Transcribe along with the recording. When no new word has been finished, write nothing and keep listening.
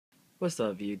What's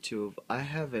up, YouTube? I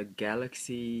have a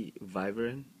Galaxy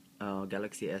Vibrant,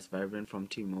 Galaxy S Vibrant from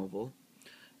T-Mobile.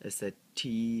 It's a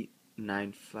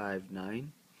T959,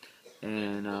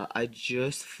 and I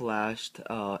just flashed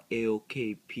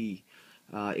AOKP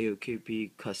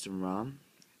custom ROM.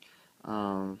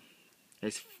 Um,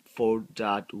 it's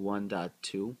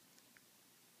 4.1.2.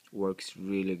 Works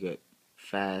really good,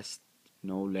 fast,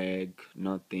 no lag,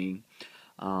 nothing.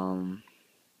 Um,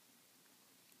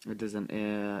 it doesn't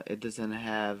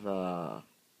have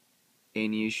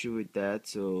any issue with that,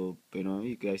 so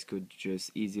you guys could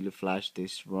just easily flash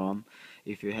this ROM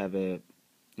if you have a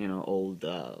old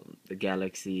the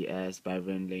Galaxy S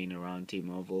Vibrant laying around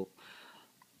T-Mobile.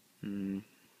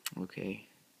 Okay,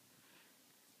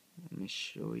 let me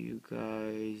show you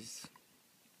guys.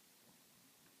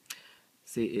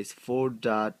 See, it's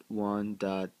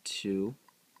 4.1.2.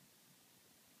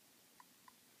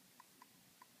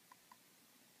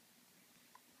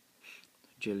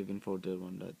 Jellybean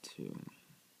 4.1.2.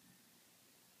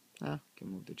 Can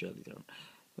move the jelly down.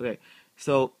 Okay,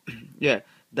 so yeah,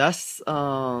 that's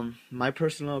my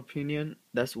personal opinion.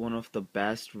 That's one of the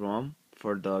best ROM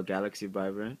for the Galaxy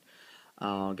Vibrant,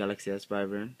 Galaxy S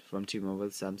Vibrant from T-Mobile,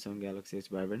 Samsung Galaxy S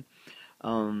Vibrant.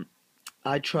 Um,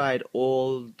 I tried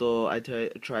tried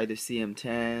the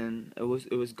CM10. It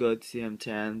was good,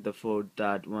 CM10, the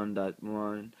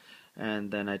 4.1.1,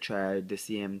 and then I tried the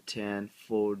CM10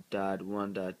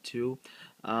 4.1.2.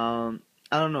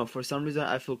 I don't know, for some reason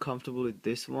I feel comfortable with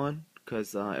this one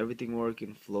because everything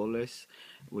working flawless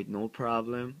with no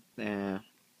problem.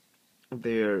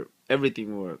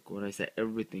 Everything work. When I say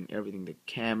everything, the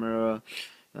camera,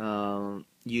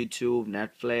 YouTube,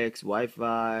 Netflix,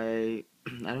 Wi-Fi. I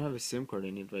don't have a SIM card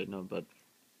in it right now, but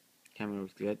camera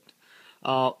looks good.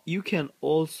 You can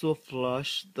also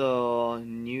flush the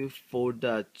new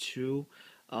 4.2,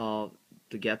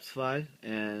 the gaps file,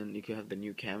 and you can have the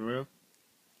new camera.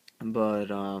 But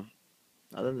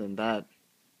other than that,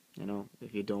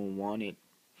 if you don't want it,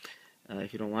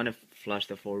 if you don't want to flush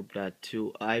the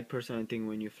 4.2, I personally think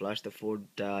when you flush the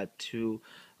 4.2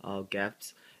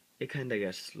 gaps, it kind of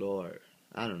gets slower.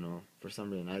 I don't know. For some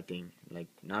reason, I think like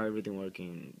now everything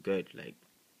working good, like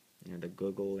the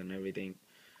Google and everything.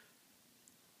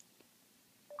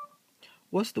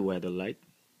 What's the weather like?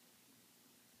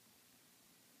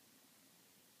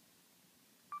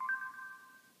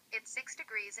 It's 6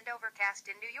 degrees and overcast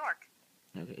in New York.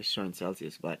 Okay, it's showing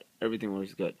Celsius, but everything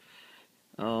works good.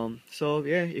 So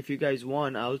yeah, if you guys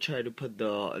want, I'll try to put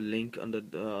the link on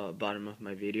the bottom of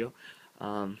my video.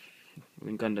 Um,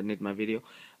 Link underneath my video.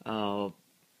 Uh,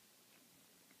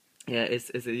 yeah, it's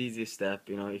an easy step.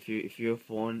 If your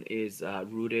phone is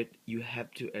rooted, you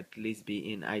have to at least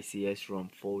be in ICS ROM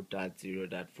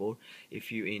 4.0.4.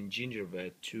 If you in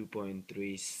Gingerbread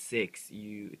 2.36,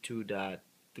 you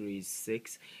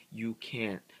 2.36, you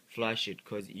can't flash it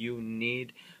because you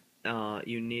need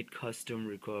custom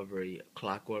recovery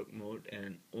clockwork mode,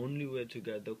 and only way to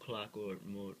get the clockwork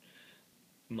mode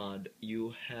mod,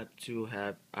 you have to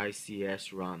have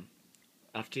ICS ROM.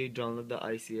 After you download the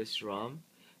ICS ROM,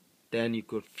 then you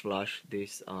could flush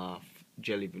this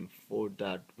Jellybean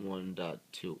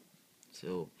 4.1.2.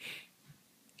 So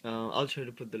I'll try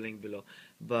to put the link below,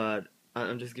 but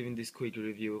I'm just giving this quick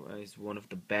review. It's one of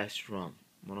the best ROM,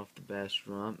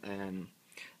 and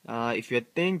if you're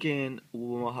thinking,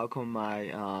 "Well, how come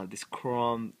my this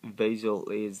Chrome bezel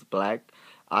is black?"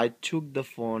 I took the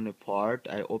phone apart.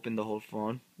 I opened the whole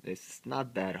phone. It's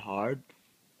not that hard,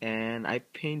 and I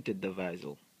painted the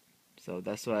bezel. So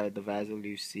that's why the bezel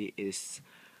you see is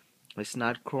it's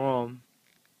not chrome.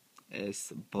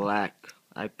 It's black.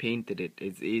 I painted it.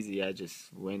 It's easy. I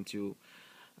just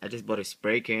bought a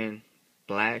spray can,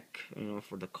 black,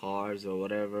 for the cars or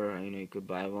whatever. You could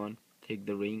buy one. Take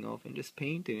the ring off and just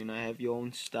paint it. Have your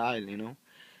own style.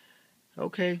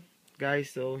 Okay,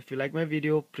 guys. So if you like my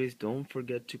video, please don't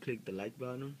forget to click the like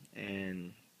button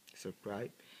and subscribe.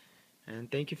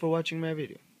 And thank you for watching my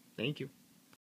video. Thank you.